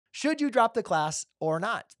Should you drop the class or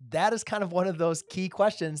not? That is kind of one of those key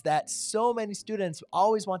questions that so many students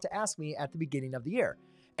always want to ask me at the beginning of the year.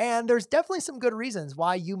 And there's definitely some good reasons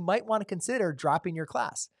why you might want to consider dropping your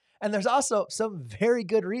class. And there's also some very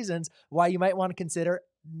good reasons why you might want to consider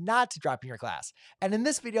not dropping your class. And in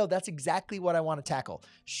this video, that's exactly what I want to tackle.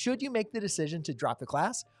 Should you make the decision to drop the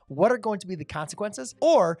class? What are going to be the consequences?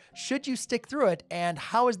 Or should you stick through it? And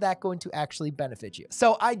how is that going to actually benefit you?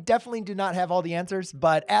 So I definitely do not have all the answers,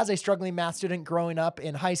 but as a struggling math student growing up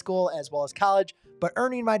in high school as well as college, but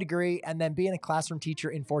earning my degree and then being a classroom teacher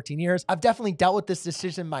in 14 years, I've definitely dealt with this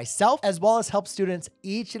decision myself, as well as help students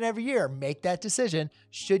each and every year make that decision.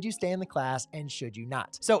 Should you stay in the class and should you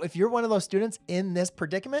not? So if you're one of those students in this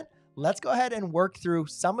predicament, let's go ahead and work through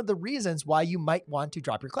some of the reasons why you might want to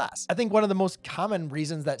drop your class. I think one of the most common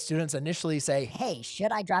reasons that students initially say, hey,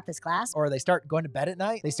 should I drop this class? Or they start going to bed at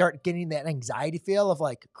night, they start getting that anxiety feel of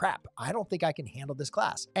like, crap, I don't think I can handle this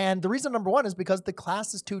class. And the reason number one is because the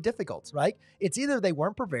class is too difficult, right? It's either they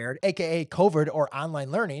weren't prepared, AKA COVID or online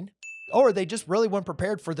learning, or they just really weren't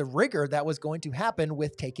prepared for the rigor that was going to happen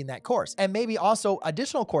with taking that course. And maybe also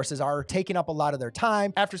additional courses are taking up a lot of their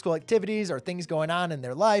time, after school activities or things going on in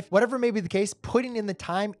their life. Whatever may be the case, putting in the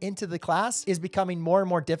time into the class is becoming more and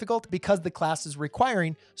more difficult because the class is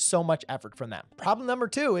requiring so much effort from them. Problem number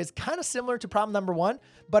two is kind of similar to problem number one,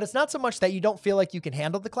 but it's not so much that you don't feel like you can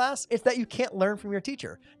handle the class, it's that you can't learn from your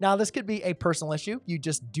teacher. Now, this could be a personal issue. You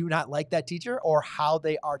just do not like that teacher or how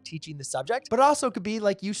they are teaching the subject, but it also could be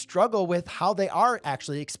like you struggle with how they are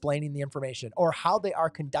actually explaining the information or how they are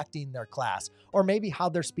conducting their class, or maybe how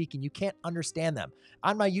they're speaking. You can't understand them.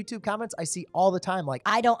 On my YouTube comments, I see all the time, like,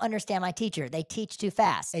 I don't understand my teacher. They teach too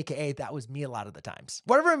fast. AKA that was me a lot of the times.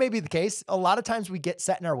 Whatever it may be the case, a lot of times we get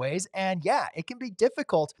set in our ways, and yeah, it can be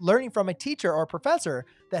difficult learning from a teacher or a professor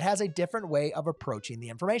that has a different way of approaching the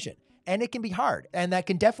information. And it can be hard, and that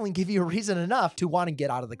can definitely give you a reason enough to want to get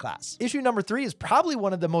out of the class. Issue number three is probably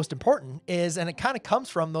one of the most important and it kind of comes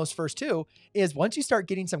from those first two, is once you start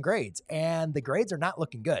getting some grades and the grades are not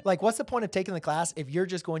looking good. Like, what's the point of taking the class if you're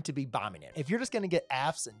just going to be bombing it? If you're just going to get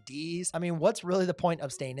F's and D's, I mean, what's really the point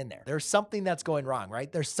of staying in there? There's something that's going wrong,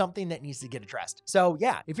 right? There's something that needs to get addressed. So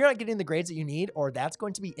yeah, if you're not getting the grades that you need, or that's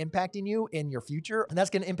going to be impacting you in your future, and that's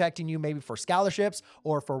going to impact you maybe for scholarships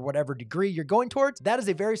or for whatever degree you're going towards, that is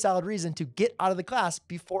a very solid reason to get out of the class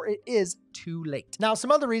before it is too late. Now, some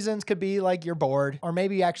other reasons could be like you're bored, or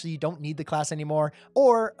maybe actually you don't need the class anymore,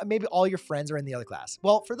 or maybe all your friends are in the other class.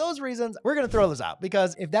 Well, for those reasons, we're going to throw those out,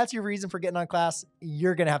 because if that's your reason for getting on class,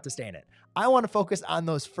 you're going to have to stay in it. I want to focus on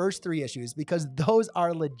those first three issues because those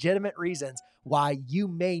are legitimate reasons why you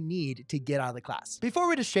may need to get out of the class. Before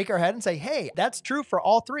we just shake our head and say, hey, that's true for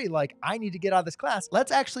all three, like I need to get out of this class,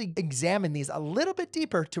 let's actually examine these a little bit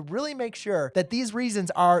deeper to really make sure that these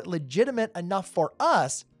reasons are legitimate enough for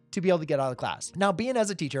us to be able to get out of the class. Now, being as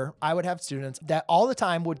a teacher, I would have students that all the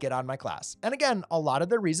time would get out of my class. And again, a lot of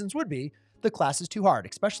their reasons would be the class is too hard,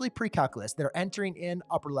 especially pre-calculus. They're entering in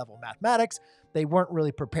upper level mathematics. They weren't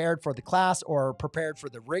really prepared for the class or prepared for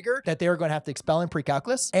the rigor that they were going to have to expel in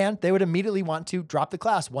pre-calculus. And they would immediately want to drop the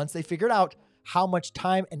class once they figured out how much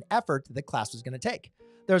time and effort the class was going to take.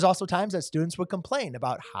 There's also times that students would complain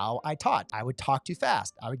about how I taught. I would talk too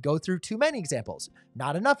fast. I would go through too many examples,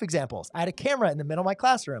 not enough examples. I had a camera in the middle of my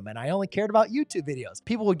classroom and I only cared about YouTube videos.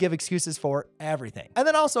 People would give excuses for everything. And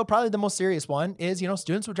then also probably the most serious one is,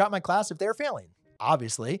 students would drop my class if they were failing,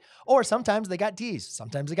 obviously, or sometimes they got D's,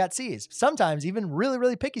 sometimes they got C's. Sometimes even really,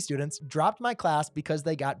 really picky students dropped my class because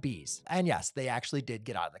they got B's. And yes, they actually did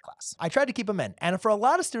get out of the class. I tried to keep them in. And for a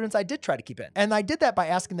lot of students, I did try to keep in. And I did that by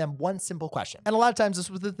asking them one simple question. And a lot of times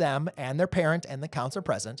this was with them and their parent and the counselor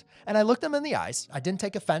present. And I looked them in the eyes. I didn't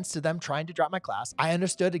take offense to them trying to drop my class. I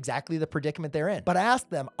understood exactly the predicament they're in. But I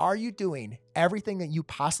asked them, are you doing everything that you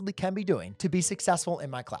possibly can be doing to be successful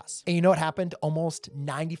in my class? And you know what happened almost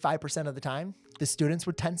 95% of the time? The students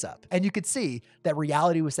would tense up, and you could see that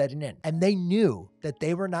reality was setting in, and they knew that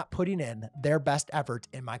they were not putting in their best effort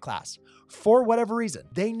in my class. For whatever reason,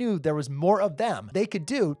 they knew there was more of them they could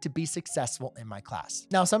do to be successful in my class.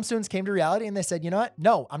 Now, some students came to reality and they said, you know what?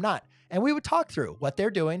 No, I'm not. And we would talk through what they're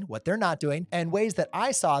doing, what they're not doing, and ways that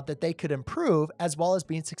I saw that they could improve as well as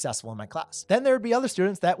being successful in my class. Then there would be other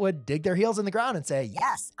students that would dig their heels in the ground and say,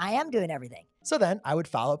 yes, I am doing everything. So then I would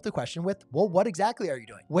follow up the question with, well, what exactly are you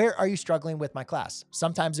doing? Where are you struggling with my class?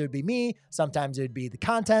 Sometimes it would be me, sometimes it would be the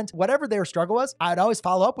content, whatever their struggle was. I'd always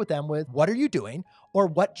follow up with them with, what are you doing? Or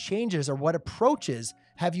what changes or what approaches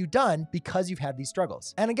have you done because you've had these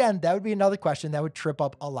struggles? And again, that would be another question that would trip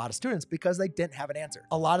up a lot of students because they didn't have an answer.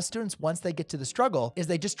 A lot of students, once they get to the struggle, is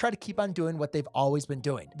they just try to keep on doing what they've always been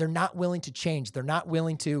doing. They're not willing to change. They're not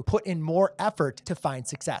willing to put in more effort to find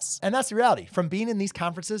success. And that's the reality. From being in these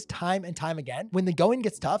conferences time and time again, when the going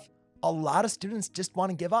gets tough, a lot of students just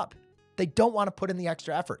want to give up. They don't want to put in the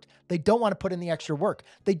extra effort. They don't want to put in the extra work.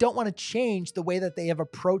 They don't want to change the way that they have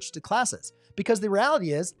approached the classes. Because the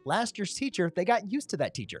reality is, last year's teacher, they got used to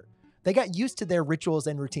that teacher. They got used to their rituals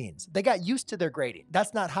and routines. They got used to their grading.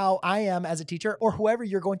 That's not how I am as a teacher or whoever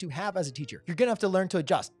you're going to have as a teacher. You're going to have to learn to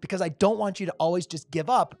adjust because I don't want you to always just give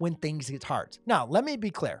up when things get hard. Now, let me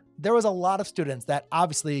be clear. There was a lot of students that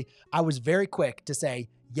obviously I was very quick to say,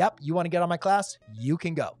 yep, you want to get on my class? You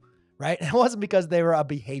can go. Right? It wasn't because they were a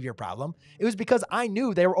behavior problem. It was because I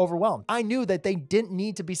knew they were overwhelmed. I knew that they didn't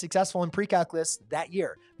need to be successful in pre-calculus that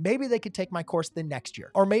year. Maybe they could take my course the next year,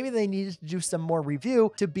 or maybe they needed to do some more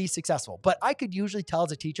review to be successful. But I could usually tell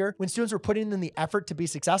as a teacher when students were putting in the effort to be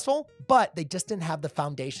successful, but they just didn't have the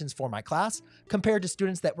foundations for my class compared to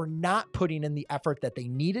students that were not putting in the effort that they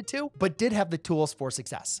needed to, but did have the tools for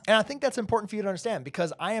success. And I think that's important for you to understand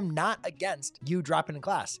because I am not against you dropping in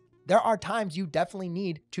class. There are times you definitely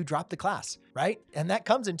need to drop the class, right? And that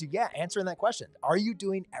comes into, answering that question. Are you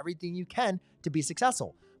doing everything you can to be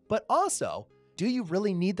successful? But also, do you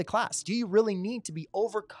really need the class? Do you really need to be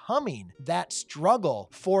overcoming that struggle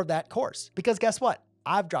for that course? Because guess what?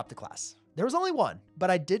 I've dropped the class. There was only one,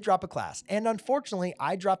 but I did drop a class. And unfortunately,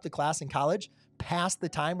 I dropped the class in college past the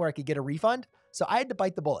time where I could get a refund. So I had to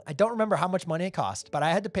bite the bullet. I don't remember how much money it cost, but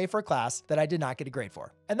I had to pay for a class that I did not get a grade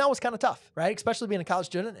for. And that was kind of tough, right? Especially being a college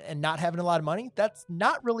student and not having a lot of money. That's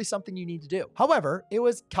not really something you need to do. However, it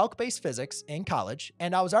was calc-based physics in college,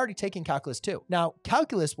 and I was already taking calculus too. Now,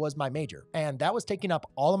 calculus was my major, and that was taking up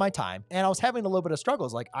all of my time, and I was having a little bit of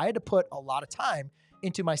struggles. Like I had to put a lot of time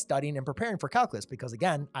into my studying and preparing for calculus because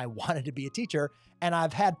again, I wanted to be a teacher and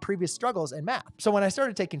I've had previous struggles in math. So when I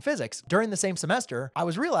started taking physics during the same semester, I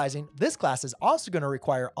was realizing this class is also going to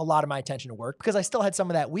require a lot of my attention to work because I still had some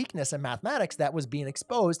of that weakness in mathematics that was being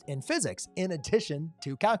exposed in physics in addition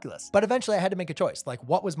to calculus. But eventually I had to make a choice, like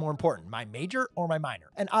what was more important, my major or my minor?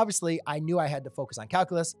 And obviously I knew I had to focus on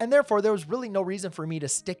calculus and therefore there was really no reason for me to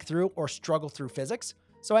stick through or struggle through physics.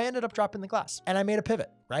 So I ended up dropping the class and I made a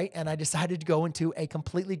pivot, right? And I decided to go into a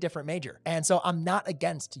completely different major. And so I'm not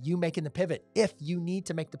against you making the pivot if you need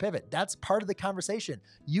to make the pivot. That's part of the conversation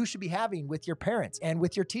you should be having with your parents and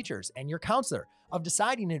with your teachers and your counselor of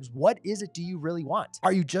deciding is what is it do you really want?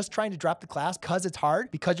 Are you just trying to drop the class because it's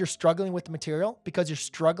hard, because you're struggling with the material, because you're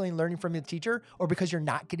struggling learning from your teacher, or because you're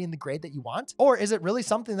not getting the grade that you want? Or is it really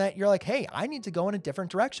something that you're like, hey, I need to go in a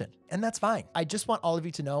different direction? And that's fine. I just want all of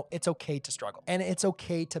you to know it's okay to struggle and it's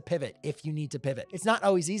okay to pivot if you need to pivot. It's not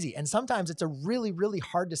always easy. And sometimes it's a really, really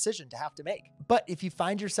hard decision to have to make. But if you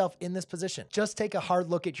find yourself in this position, just take a hard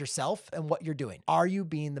look at yourself and what you're doing. Are you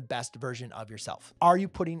being the best version of yourself? Are you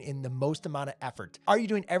putting in the most amount of effort? Are you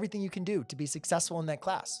doing everything you can do to be successful in that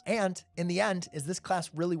class? And in the end, is this class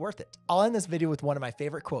really worth it? I'll end this video with one of my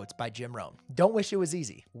favorite quotes by Jim Rohn. Don't wish it was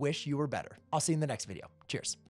easy. Wish you were better. I'll see you in the next video. Cheers.